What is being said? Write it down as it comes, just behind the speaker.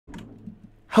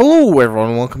Hello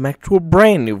everyone, welcome back to a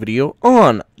brand new video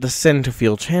on the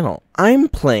Centifuel channel. I'm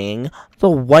playing the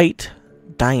White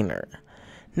Diner.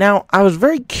 Now, I was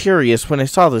very curious when I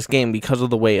saw this game because of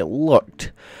the way it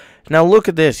looked. Now look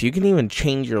at this, you can even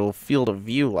change your field of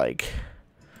view, like,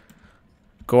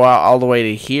 go out all the way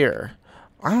to here.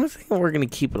 I think we're going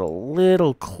to keep it a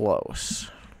little close.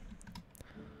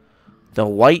 The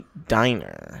White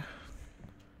Diner.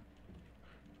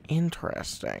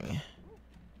 Interesting.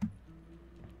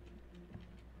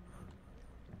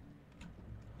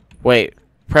 Wait,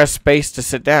 press space to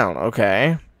sit down.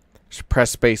 Okay. Just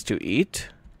press space to eat.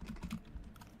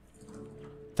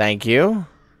 Thank you.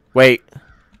 Wait.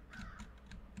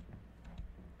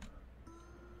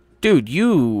 Dude,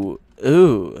 you...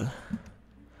 Ooh.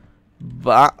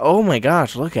 But, oh my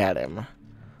gosh, look at him.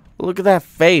 Look at that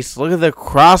face. Look at the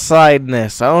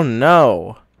cross-eyedness. Oh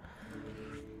no.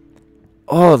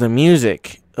 Oh, the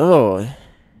music. Oh.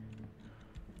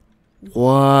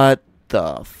 What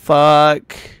the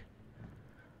fuck?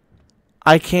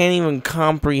 I can't even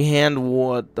comprehend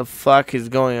what the fuck is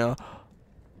going on.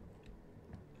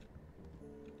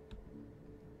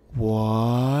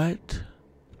 What?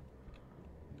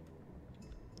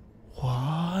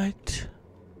 What?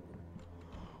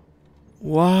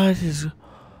 What is...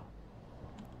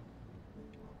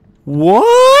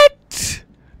 What?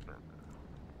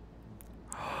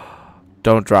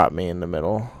 Don't drop me in the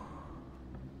middle.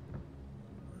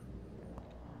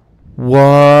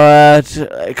 What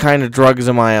kind of drugs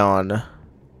am I on?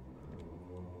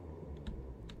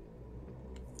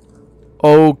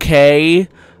 Okay,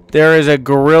 there is a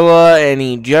gorilla, an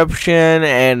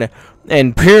Egyptian,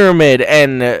 and pyramid,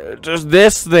 and just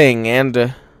this thing,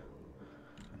 and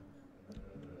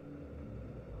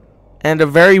a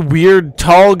very weird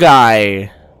tall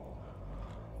guy.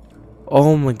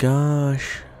 Oh my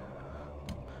gosh.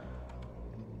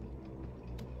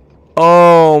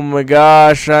 Oh my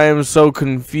gosh, I am so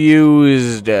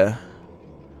confused. No,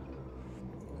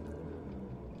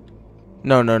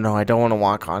 I don't want to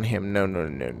walk on him. No.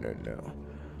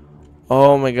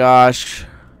 Oh my gosh.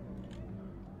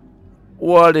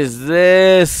 What is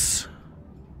this?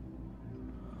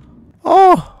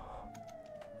 Oh.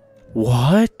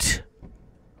 What?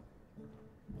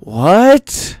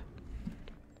 What?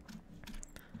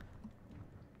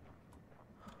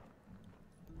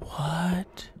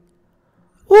 What?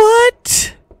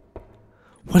 What?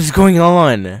 What is going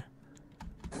on?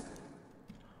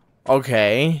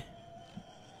 Okay.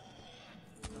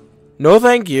 No,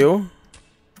 thank you.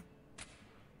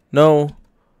 No.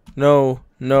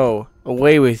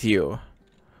 Away with you.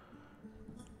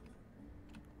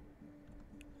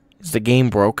 Is the game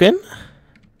broken?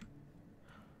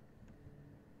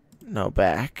 No,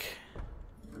 back.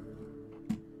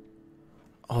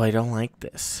 Oh, I don't like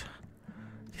this.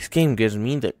 This game gives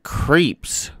me the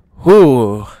creeps.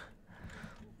 Whoo!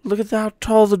 Look at how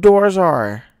tall the doors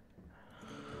are.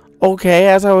 Okay,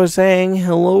 as I was saying,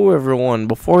 hello everyone,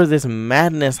 before this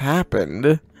madness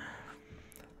happened.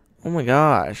 Oh my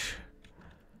gosh.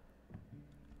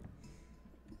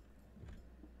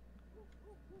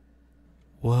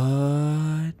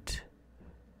 What?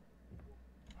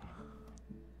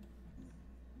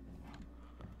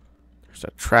 There's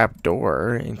a trap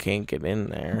door and can't get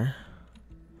in there.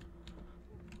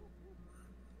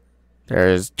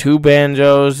 There's 2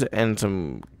 banjos and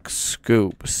some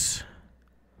scoops.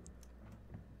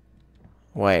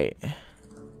 Wait.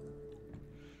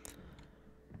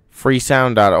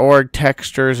 freesound.org,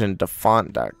 textures, and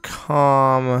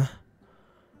defont.com.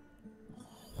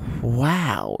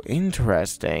 Wow,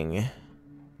 interesting.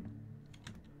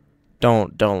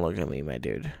 Don't look at me, my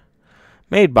dude.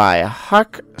 Made by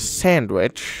Huck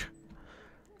Sandwich.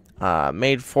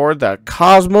 Made for the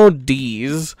Cosmo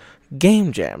D's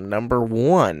Game Jam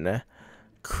 #1.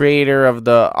 Creator of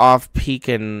the Off-Peak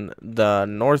in the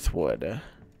Northwood.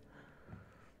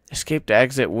 Escape to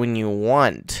exit when you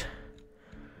want.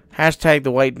 Hashtag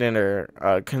the White Dinner.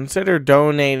 Consider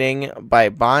donating by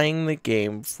buying the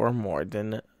game for more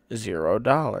than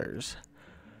 $0.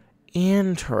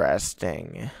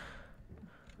 Interesting.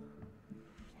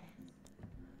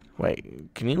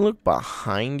 Wait, can you look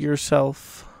behind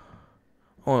yourself?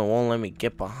 Oh, it won't let me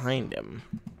get behind him.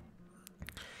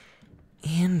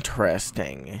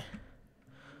 Interesting.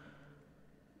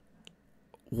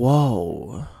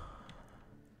 Whoa.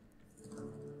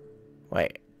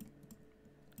 Wait.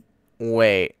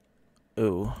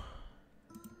 Ooh.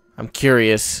 I'm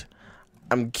curious.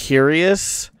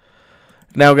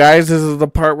 Now, guys, this is the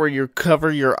part where you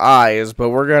cover your eyes, but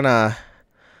we're gonna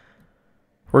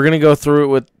go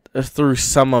through it through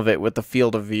some of it with the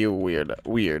field of view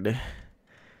weird.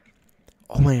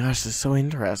 Oh my gosh, this is so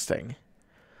interesting.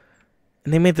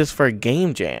 And they made this for a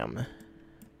game jam.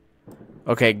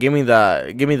 Okay, give me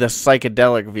the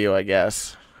psychedelic view, I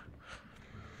guess.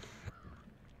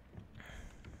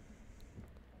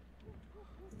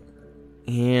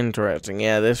 Interesting.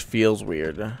 Yeah, this feels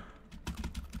weird.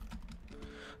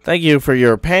 Thank you for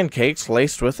your pancakes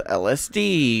laced with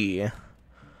LSD.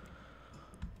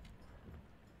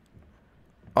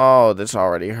 Oh, this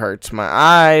already hurts my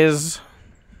eyes.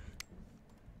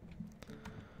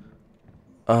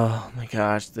 Oh my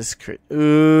gosh, this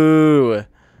ooh.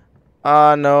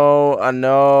 No,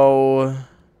 no.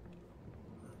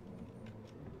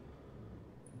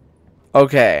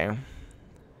 Okay.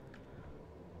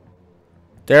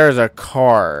 There's a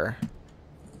car.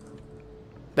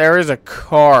 There is a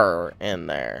car in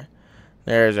there.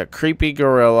 There's a creepy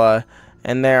gorilla,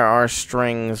 and there are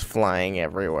strings flying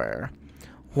everywhere.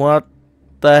 What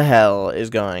the hell is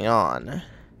going on?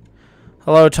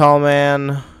 Hello, tall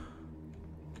man.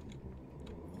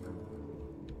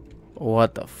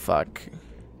 What the fuck?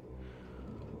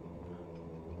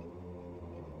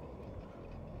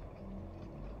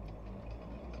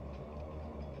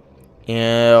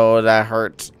 Ew, that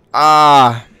hurts.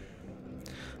 Ah!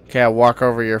 Okay, I'll walk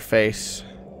over your face.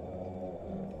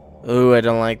 Ooh, I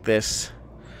don't like this.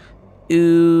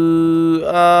 Ooh,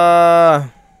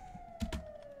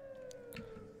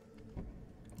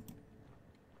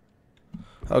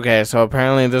 Okay, so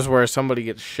apparently this is where somebody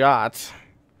gets shot.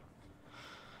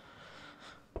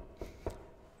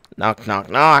 Knock, knock,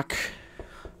 knock.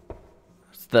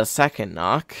 It's the second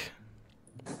knock.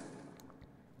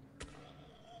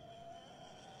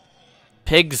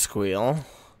 Pig squeal.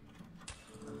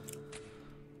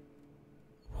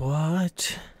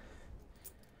 What?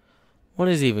 What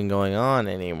is even going on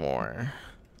anymore?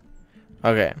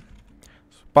 Okay.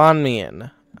 Spawn me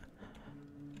in.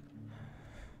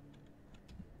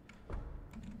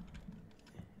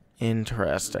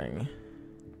 Interesting.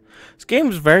 This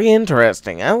game's very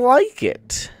interesting. I like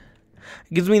it.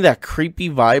 It gives me that creepy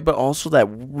vibe, but also that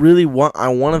really I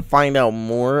want to find out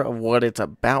more of what it's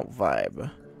about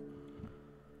vibe.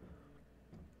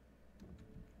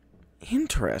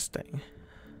 Interesting.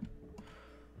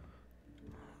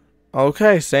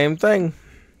 Okay, same thing.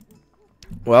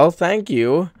 Well, thank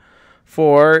you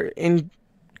for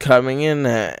coming in,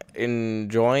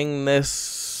 enjoying this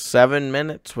 7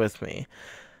 minutes with me.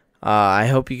 I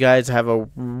hope you guys have a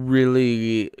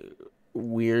really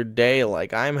weird day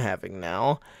like I'm having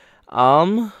now.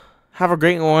 Have a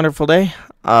great and wonderful day.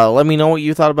 Let me know what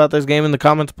you thought about this game in the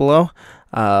comments below.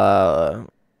 I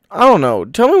don't know.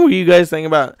 Tell me what you guys think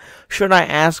about. Should I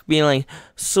ask being like,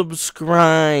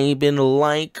 subscribe and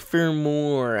like for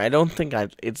more? I don't think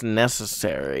it's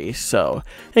necessary. So,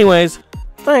 anyways,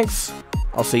 thanks.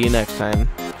 I'll see you next time.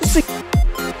 See